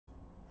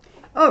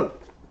Oh,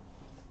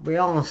 we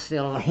are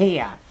still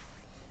here.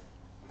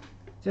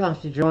 Do I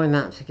have to join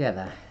that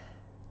together?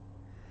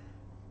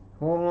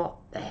 What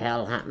the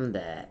hell happened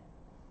there?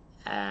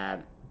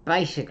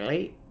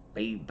 Basically,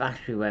 the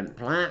battery went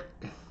flat.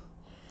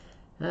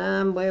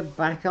 And we're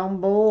back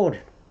on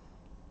board.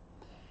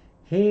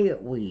 Here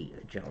we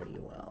jolly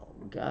well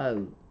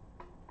go.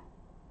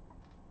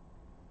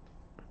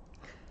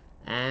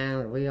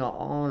 And we are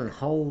on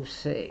hole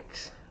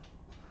 6.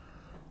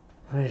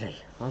 Really?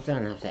 I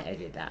don't have to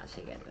edit that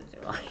together,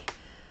 do I?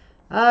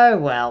 Oh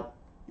well,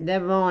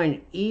 never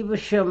mind.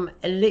 Evesham.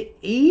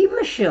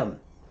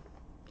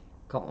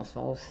 Got my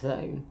false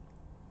thing.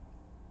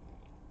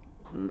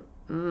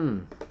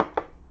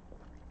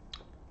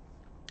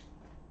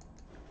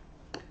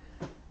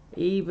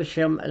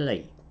 Evesham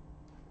Elite.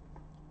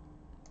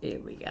 Here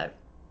we go.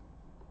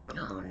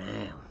 Oh,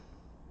 now.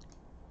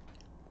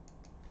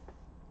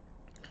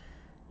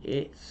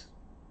 It's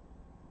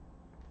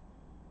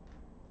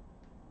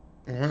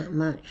that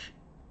much.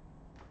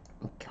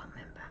 I can't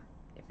remember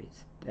if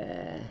it's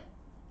there.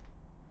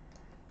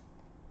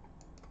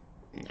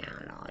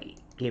 Now I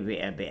give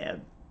it a bit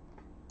of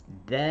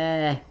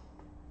there,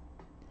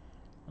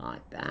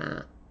 like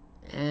that,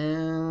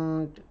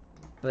 and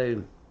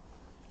boom.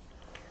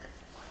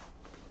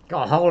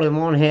 Got a hole in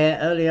one here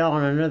earlier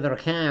on another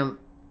account.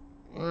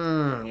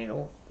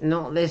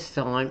 Not this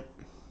time.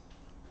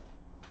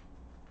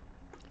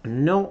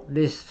 Not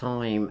this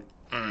time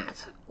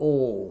at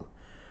all.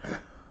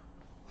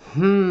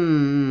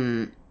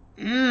 Now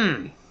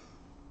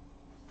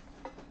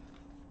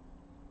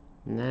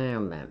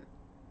then.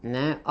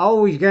 Now,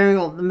 oh, he's going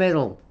up the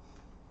middle.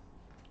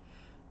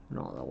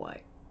 Not the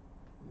way.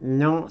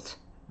 Not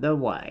the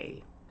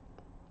way.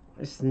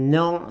 It's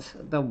not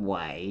the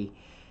way.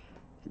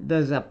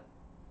 There's a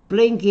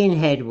blinking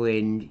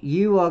headwind.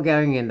 You are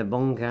going in the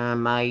bunker,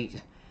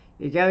 mate.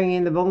 You're going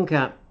in the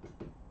bunker.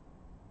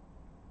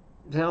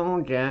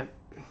 Told ya.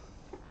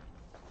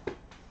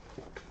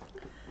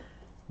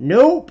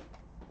 Nope.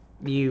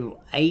 You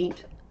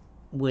ain't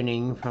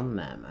winning from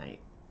there, mate.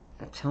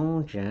 I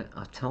told ya.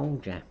 I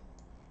told ya.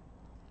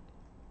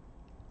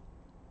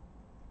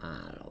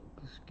 That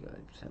looks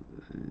good to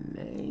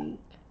me.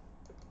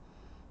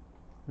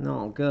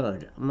 Not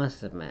good, I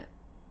must admit.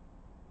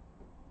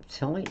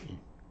 Titan.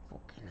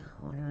 Fucking hell,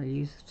 why don't I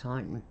use the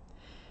Titan?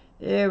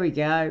 Here we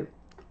go.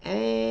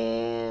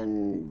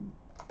 And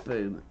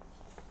boom.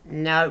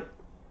 No.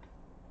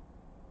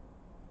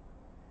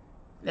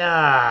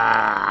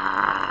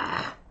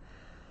 Ah.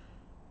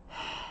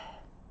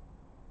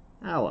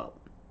 Oh well.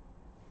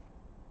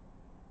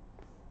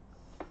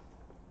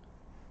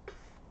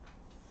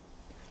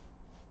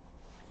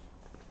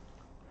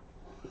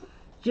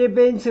 Jib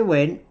in to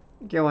win.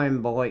 Go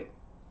on, boy.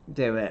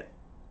 Do it.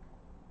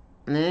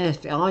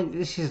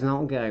 This is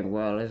not going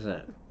well, is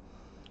it?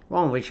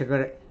 One which I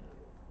got it.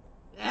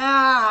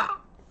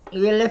 Ah!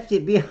 You left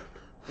it behind.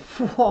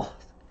 What?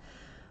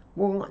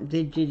 What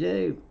did you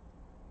do?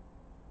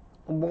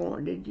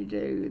 What did you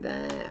do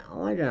there?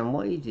 I don't know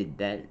what you did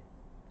then.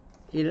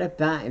 You left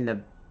that in the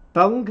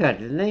bunker,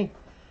 didn't he?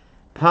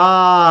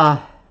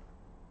 Par.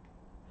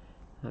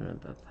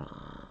 Another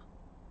par.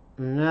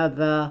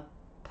 Another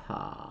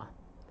par.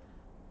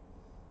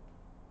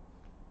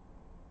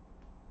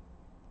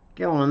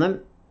 Go on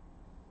then.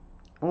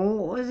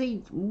 Oh,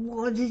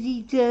 what did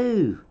he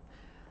do?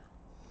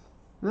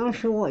 I'm not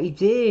sure what he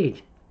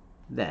did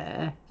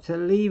there to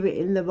leave it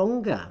in the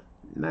bunker.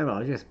 Maybe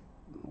I'll just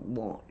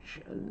watch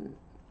and...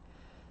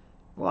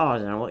 Well, I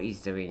don't know what he's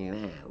doing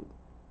now.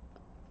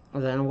 I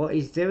don't know what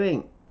he's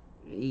doing.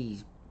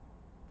 He's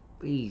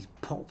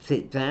popped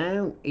it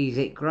down. He's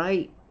hit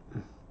great.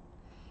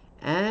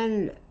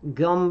 And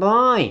gone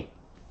by.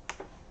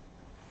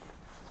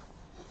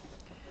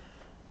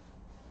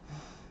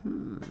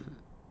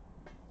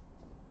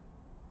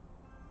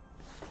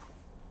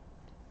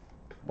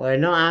 We're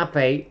not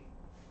happy.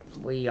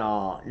 We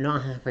are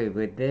not happy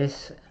with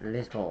this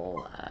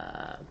little...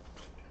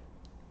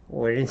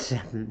 we're in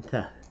 7th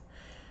though.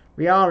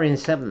 We are in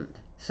 7th.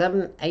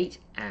 7, 8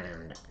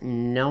 and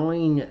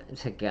 9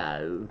 to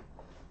go.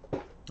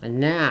 And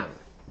now,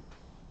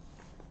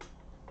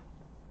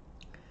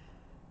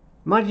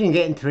 imagine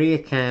getting 3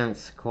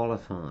 accounts to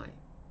qualify.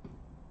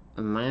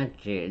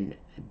 Imagine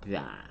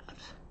that.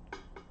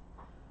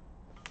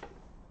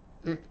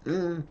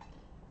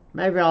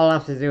 Maybe I'll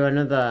have to do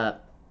another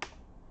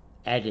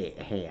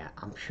edit here.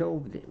 I'm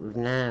sure that we've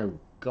now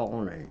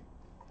gone and...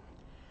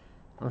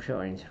 I'm sure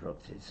I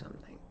interrupted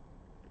something.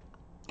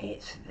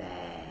 It's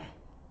there.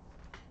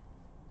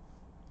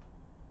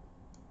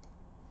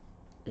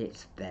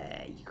 It's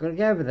there. You've got to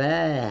go over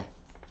there.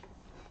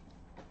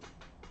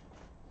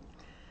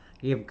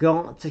 You've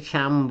got to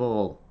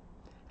Campbell.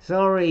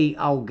 Sorry,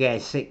 I'll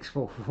get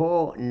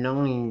 644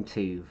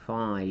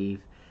 925.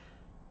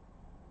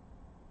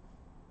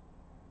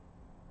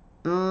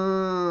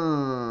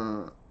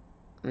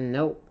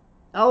 Nope.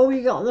 Oh,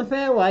 you got on the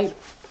fairway.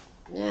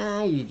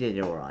 Yeah, you did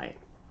alright.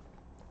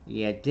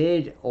 You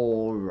did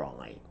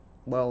alright.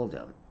 Well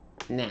done.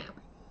 Now,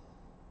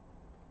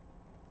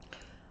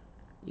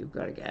 You've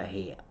got to go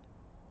here.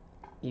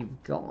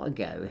 You've got to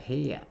go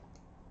here.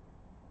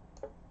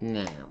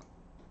 Now,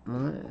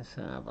 let's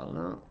have a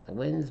look. The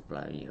wind's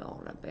blowing you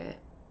on a bit.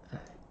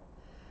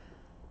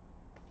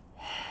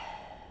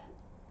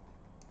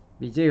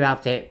 You do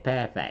have to hit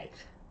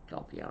perfect.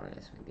 Gotta be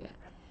honest with you.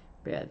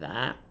 Bit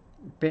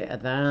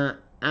of that,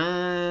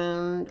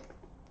 and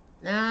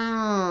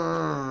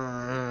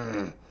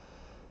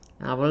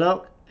have a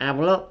look.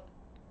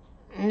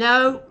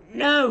 No.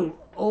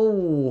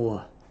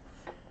 Oh.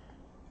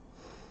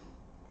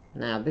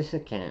 Now this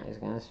account is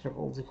going to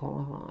struggle to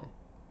qualify.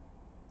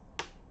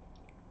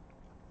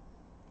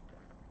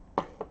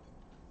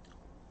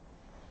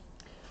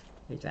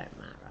 It don't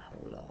matter a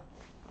whole lot.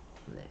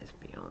 Let's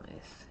be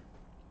honest.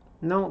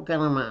 Not going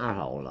to matter a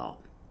whole lot.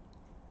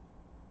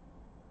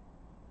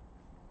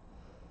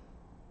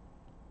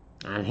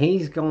 And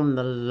he's gone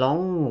the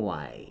long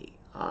way.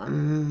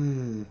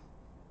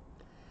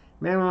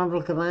 May I have a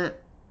look at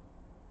that?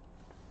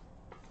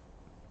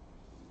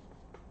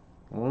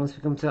 Once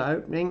we come to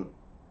opening,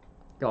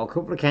 got a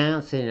couple of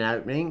counts in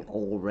opening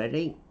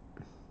already.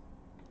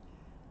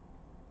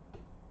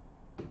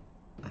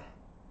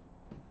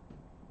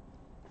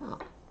 Oh.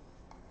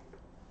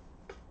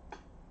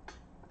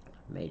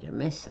 Made a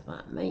mess of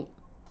that, mate.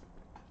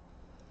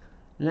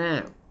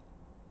 Now,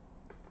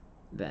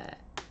 there.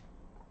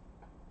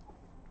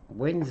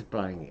 Wind's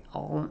blowing it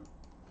on.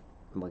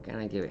 We're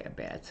going to give it a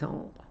bit of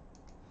top.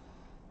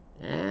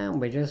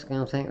 And we're just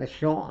going to take the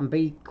shot and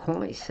be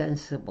quite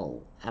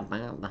sensible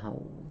about the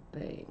whole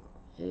thing.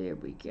 Here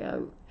we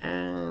go.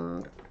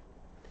 And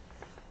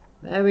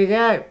there we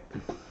go.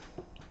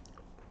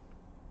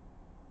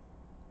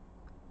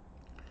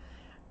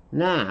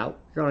 Now,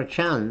 got a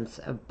chance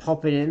of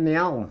popping in the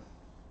hole.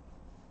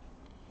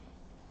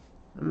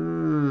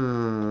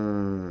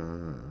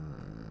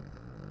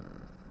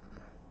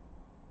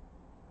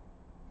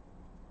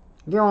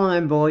 Go on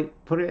then, boy.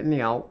 Put it in the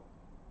hole.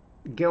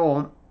 Go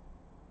on.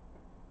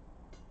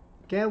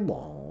 Go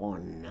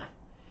on.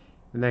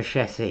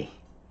 Machete.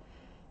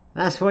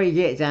 That's what you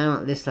get down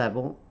at this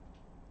level.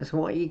 That's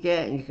what you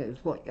get.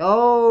 It's what,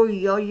 oh,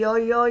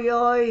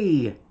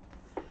 You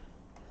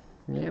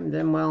haven't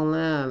done well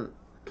now.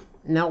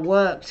 Not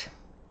worked.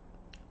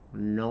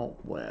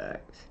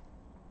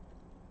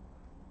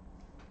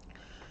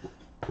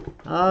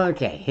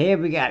 Okay, here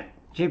we go.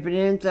 Chipping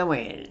in to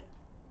win.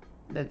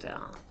 The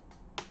dark.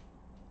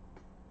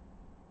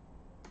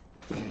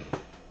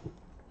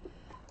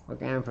 We're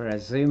going for a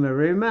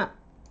Zoomaruma.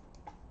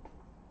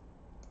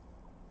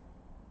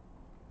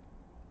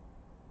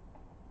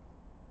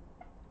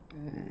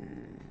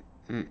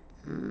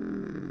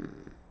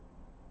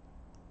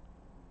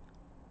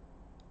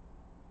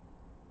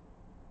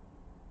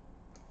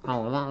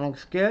 Oh, that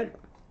looks good.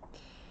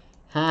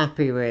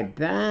 Happy with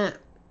that.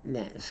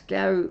 Let's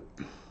go.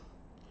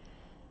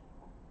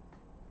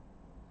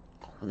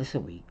 Oh, this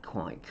will be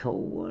quite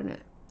cool, won't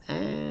it?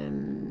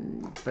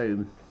 And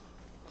boom.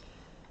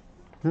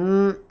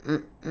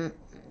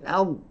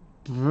 Oh,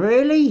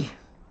 really?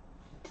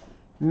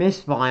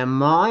 Missed by a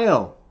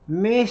mile.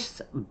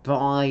 Missed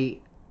by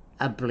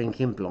a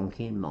blinking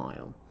blonking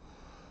mile.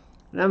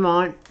 Never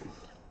mind.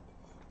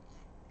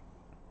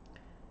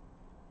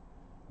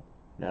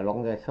 No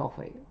longer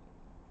coffee.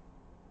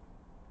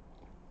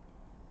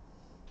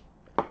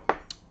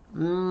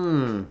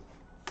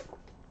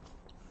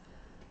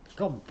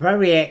 Got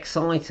very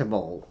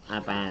excitable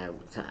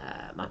about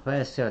my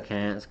first two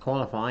accounts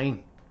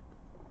qualifying.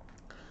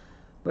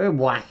 We're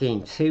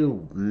whacking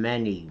too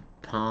many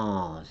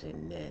pars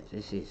in this.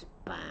 This is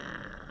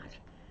bad.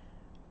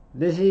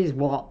 This is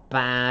what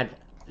bad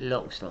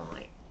looks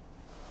like.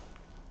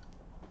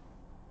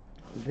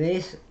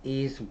 This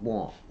is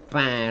what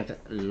bad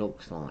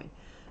looks like.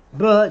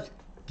 But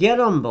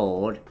get on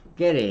board,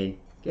 get in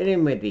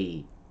with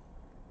the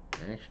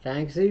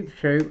hashtag Super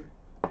Troop.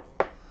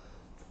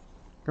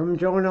 Come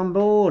join on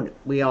board.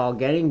 We are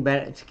getting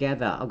better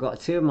together. I've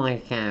got two of my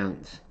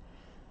accounts.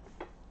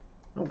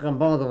 I'm not going to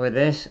bother with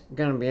this. I'm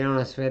going to be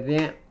honest with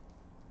you.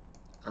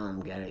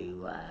 I'm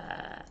going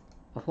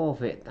to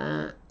forfeit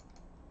that.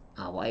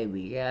 Away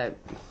we go.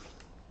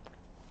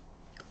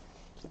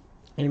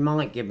 He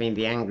might give me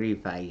the angry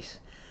face.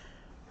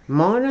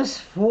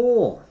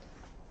 -4.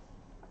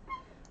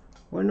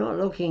 We're not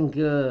looking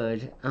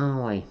good,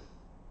 are we?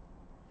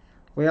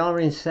 We are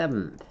in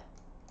 7th.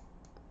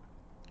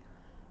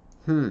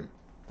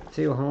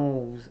 2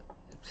 holes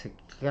to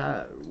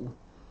go.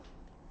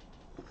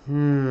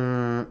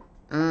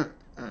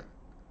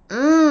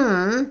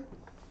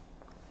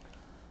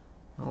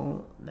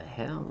 What the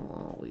hell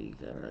are we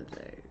gonna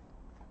do?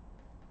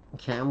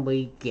 Can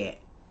we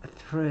get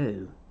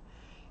through?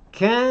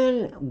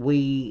 Can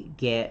we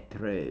get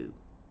through?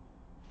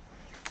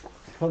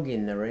 Plug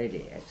in the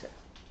radiator.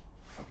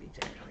 I'll be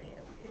down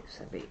here. It's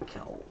a bit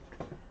cold.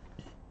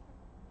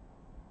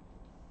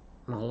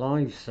 My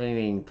live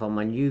streaming for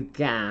my new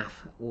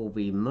gaff will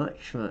be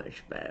much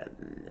better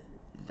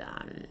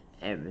than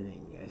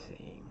everything you're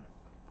seeing.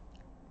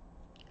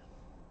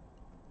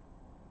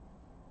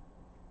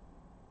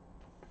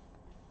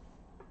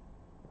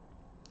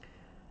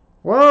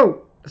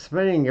 Whoa!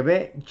 Spinning a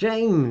bit.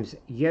 James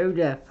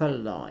Yoda for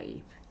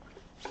life.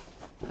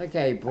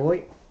 Okay,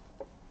 boy.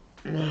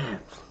 Now,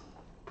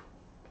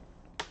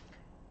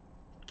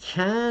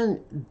 can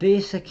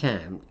this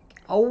account...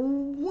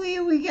 Oh,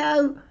 here we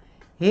go.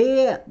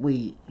 Here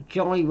we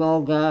jolly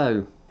well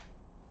go.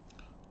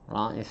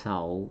 Like this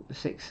hole.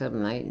 6,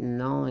 7, 8,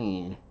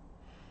 9.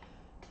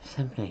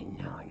 7, 8,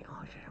 9. I don't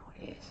know what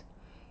it is.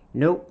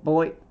 Nope,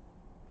 boy.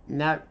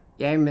 No,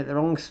 you aimed at the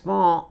wrong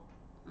spot.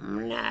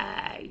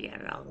 No,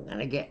 you're not going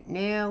to get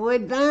near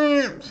with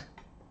that.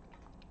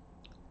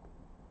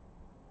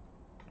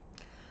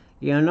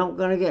 You're not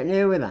going to get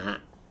near with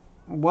that.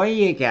 Away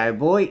you go,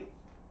 boy.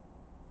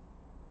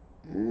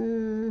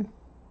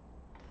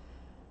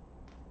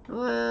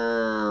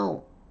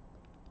 Well,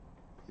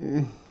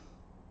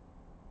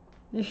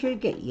 you should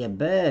get your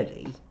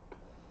birdie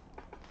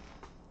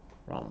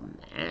from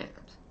that.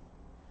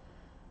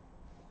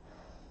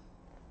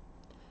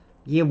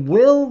 You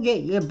will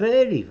get your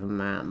birdie from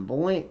that,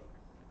 boy.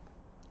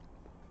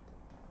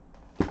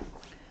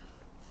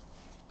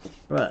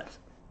 But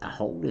a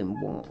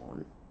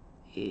hole-in-one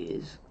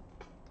is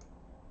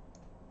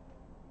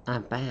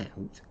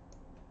about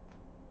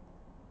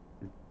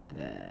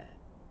there.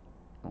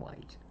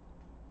 Wait,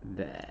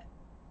 there.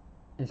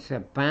 It's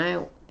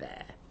about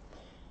there.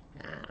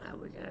 Now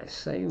we're going to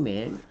zoom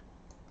in.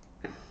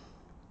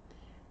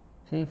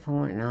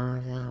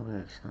 3.9, that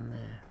works on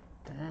there.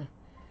 There.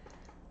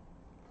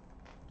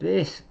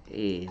 This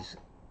is,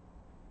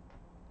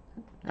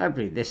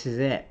 hopefully this is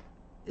it.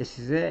 This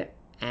is it.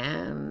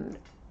 And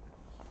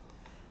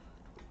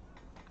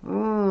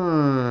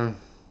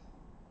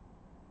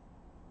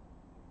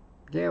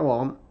go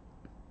on.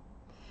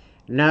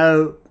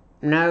 No.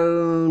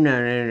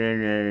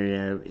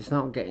 It's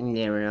not getting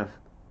near enough.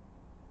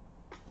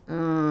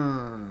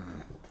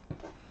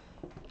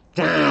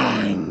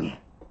 Dang.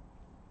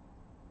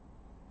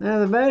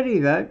 Another birdie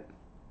though.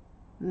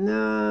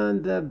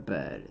 Another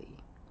birdie.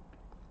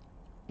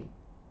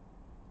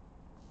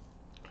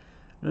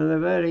 Another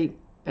birdie.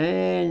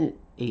 And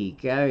he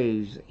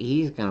goes.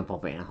 He's going to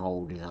pop it and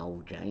hold his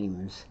old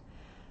James.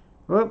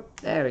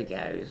 Whoop, there he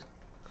goes.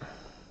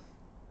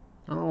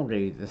 I'll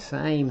do the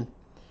same.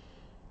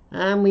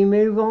 And we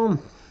move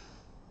on.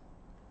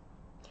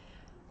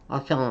 I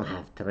can't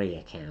have 3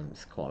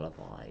 accounts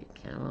qualified,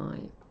 can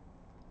I?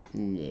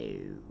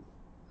 No.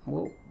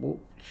 Whoop,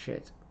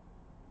 shit.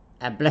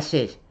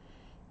 Blessed.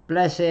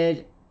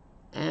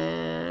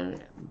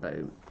 And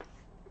boom.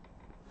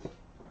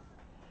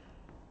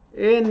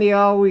 In the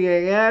hole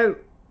you go.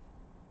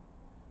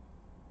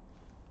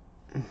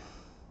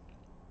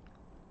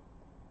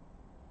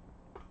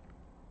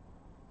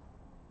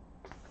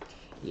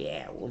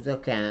 Yeah, we'll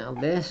duck out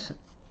of this.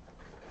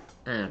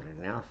 And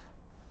enough.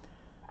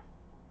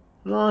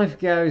 Life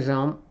goes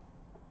on.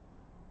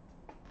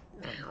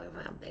 Now we've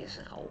had this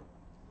hole.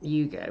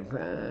 You go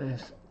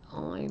first.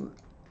 I'm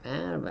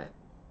out of it.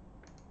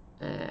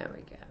 There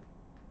we go.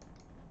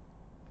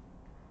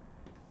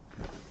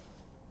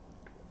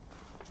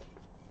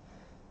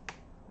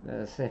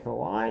 Another sip of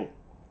wine.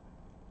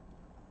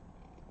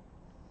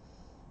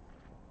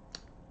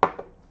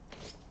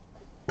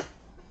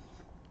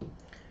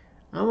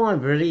 Am I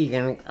really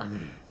going to...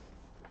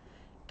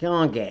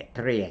 can't get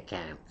 3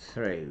 accounts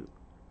through.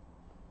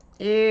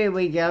 Here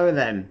we go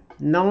then.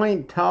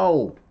 9th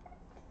hole.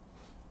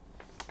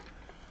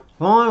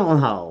 Final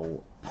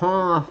hole.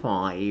 Par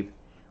 5.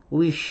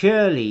 We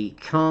surely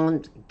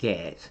can't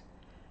get...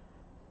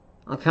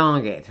 I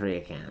can't get 3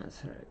 accounts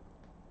through.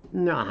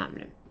 Not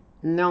happening.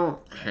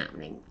 Not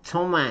happening.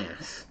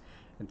 Thomas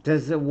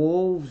does the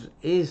Wolves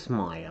is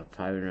my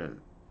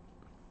opponent.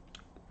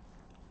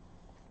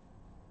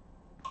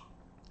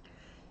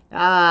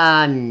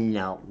 I'm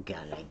not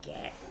gonna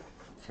get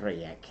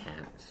 3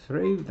 accounts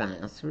through.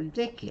 That's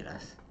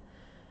ridiculous.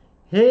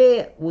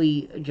 Here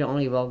we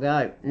jolly well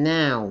go.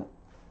 Now,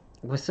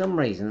 for some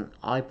reason,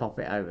 I pop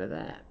it over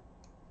there.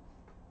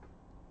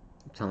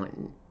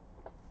 Tighten.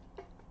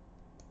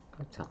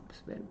 Top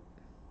spin.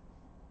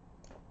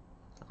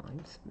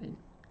 Side spin.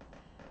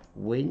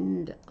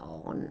 Wind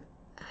on.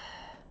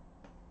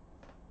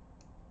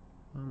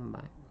 One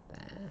back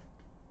there.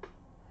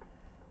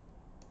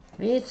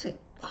 It's a...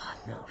 Oh,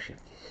 I'm not sure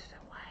if this is the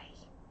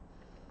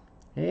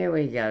way. Here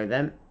we go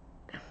then.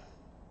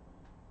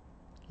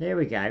 Here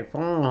we go.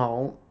 Final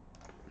hole.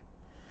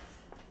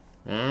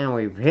 And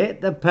we've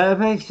hit the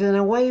perfect and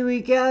away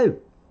we go.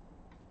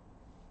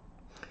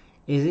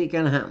 Is it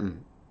going to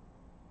happen?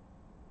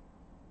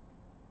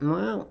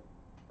 Well,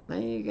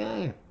 there you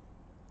go.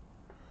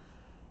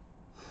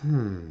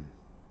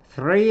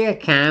 3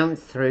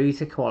 accounts through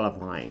to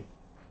qualifying.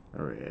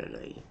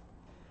 Really?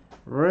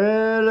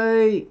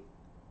 Really?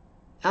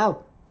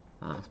 Oh,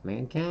 ask me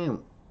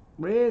account.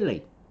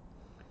 Really?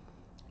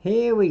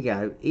 Here we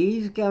go.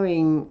 He's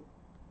going...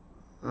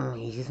 Oh,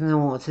 he doesn't know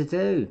what to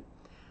do.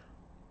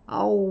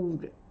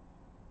 Old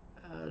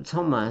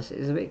Thomas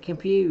is a bit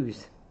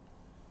confused.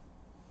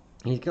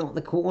 He's got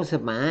the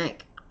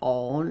quarterback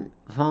on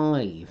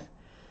 5.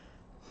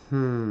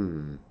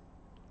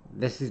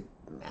 This is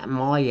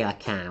my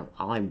account,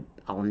 I'm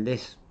on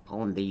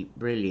the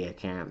Brilly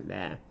account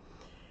there,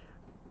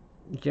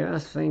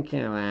 just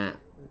thinking about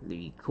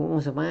the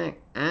quarterback,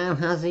 and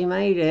has he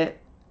made it?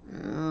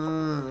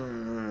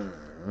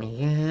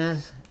 He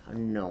has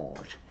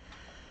not.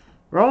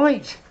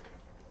 Right,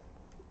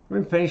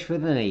 we're finished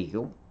with an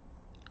eagle.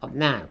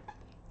 Now,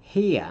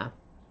 here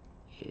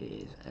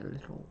is a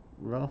little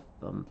rough,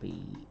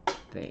 bumpy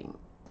thing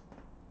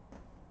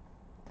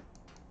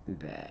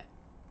there.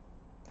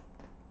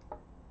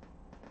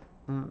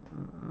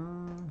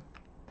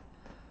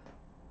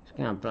 Just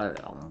going to blow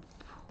it on.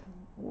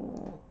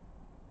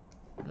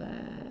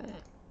 There.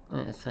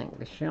 Let's take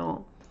the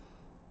shot.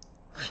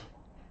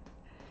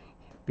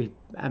 Be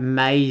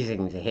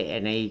amazing to hit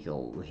an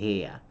eagle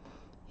here.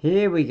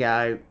 Here we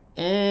go,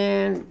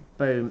 and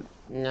boom.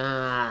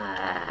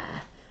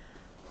 Nah,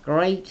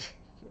 great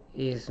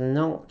is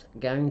not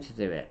going to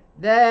do it.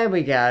 There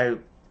we go.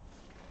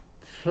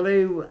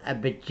 Flew a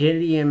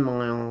bajillion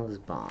miles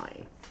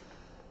by.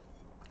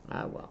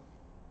 Oh well.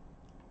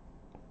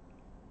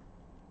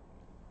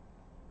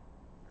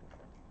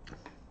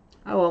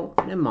 Oh well,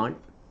 never mind.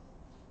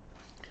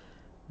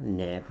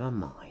 Never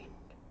mind.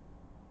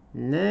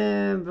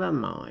 Never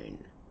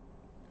mind.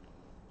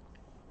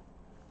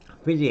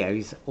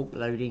 Videos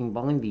uploading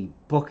by the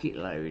bucket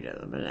load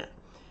at the minute.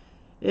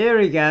 Here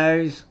he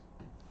goes,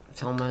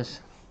 Thomas.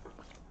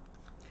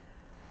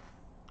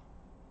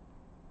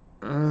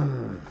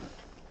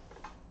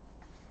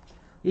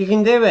 You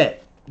can do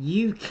it.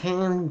 You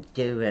can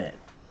do it.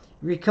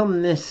 If you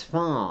come this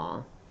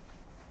far,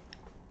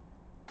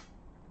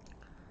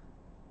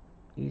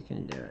 you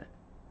can do it.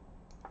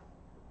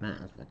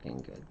 That's looking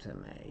good to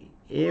me.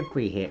 If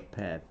we hit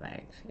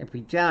perfect. If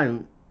we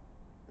don't,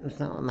 it's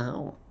not on the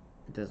hole.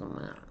 It doesn't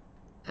matter.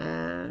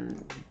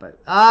 And but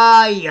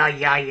ay.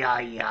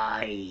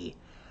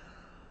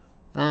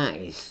 That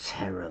is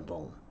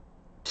terrible.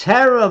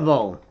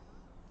 Terrible.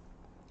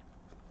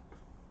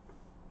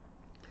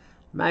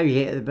 Maybe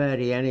hit the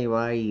birdie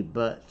anyway,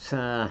 but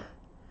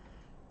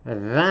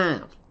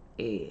that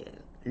is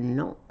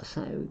not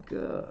so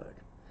good,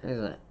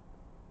 is it?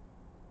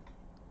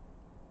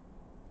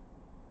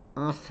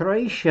 A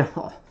 3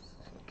 shots.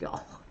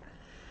 God.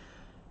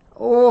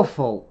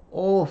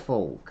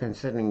 Awful,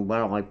 considering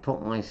where I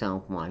put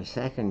myself my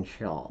second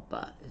shot,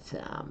 but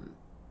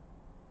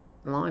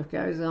life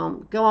goes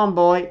on. Go on,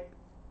 boy.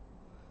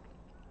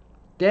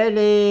 Get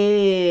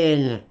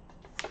in.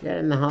 Get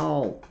in the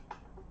hole.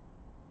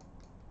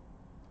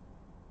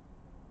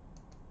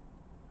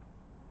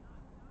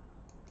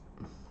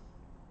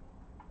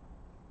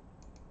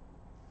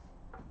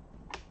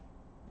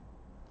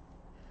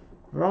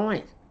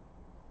 Right.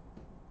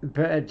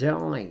 Better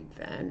die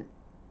then.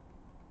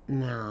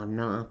 No, I'm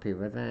not happy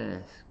with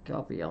this.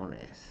 Gotta be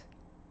honest.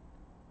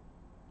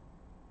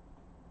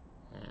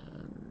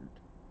 And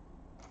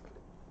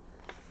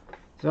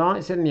so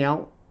it's in the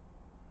hole.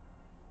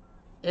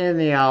 In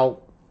the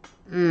hole.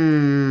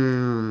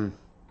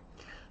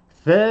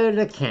 Third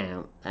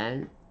account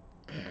then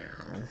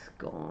has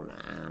gone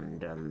and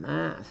done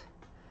that.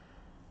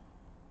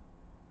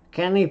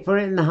 Can he put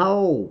it in the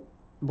hole?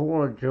 Ball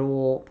or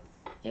draw?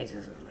 It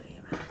doesn't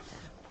really matter.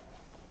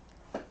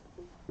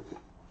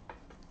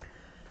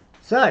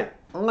 So,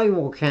 I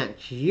will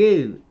catch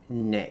you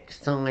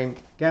next time.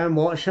 Go and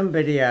watch some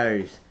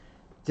videos.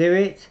 Do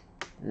it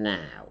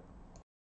now.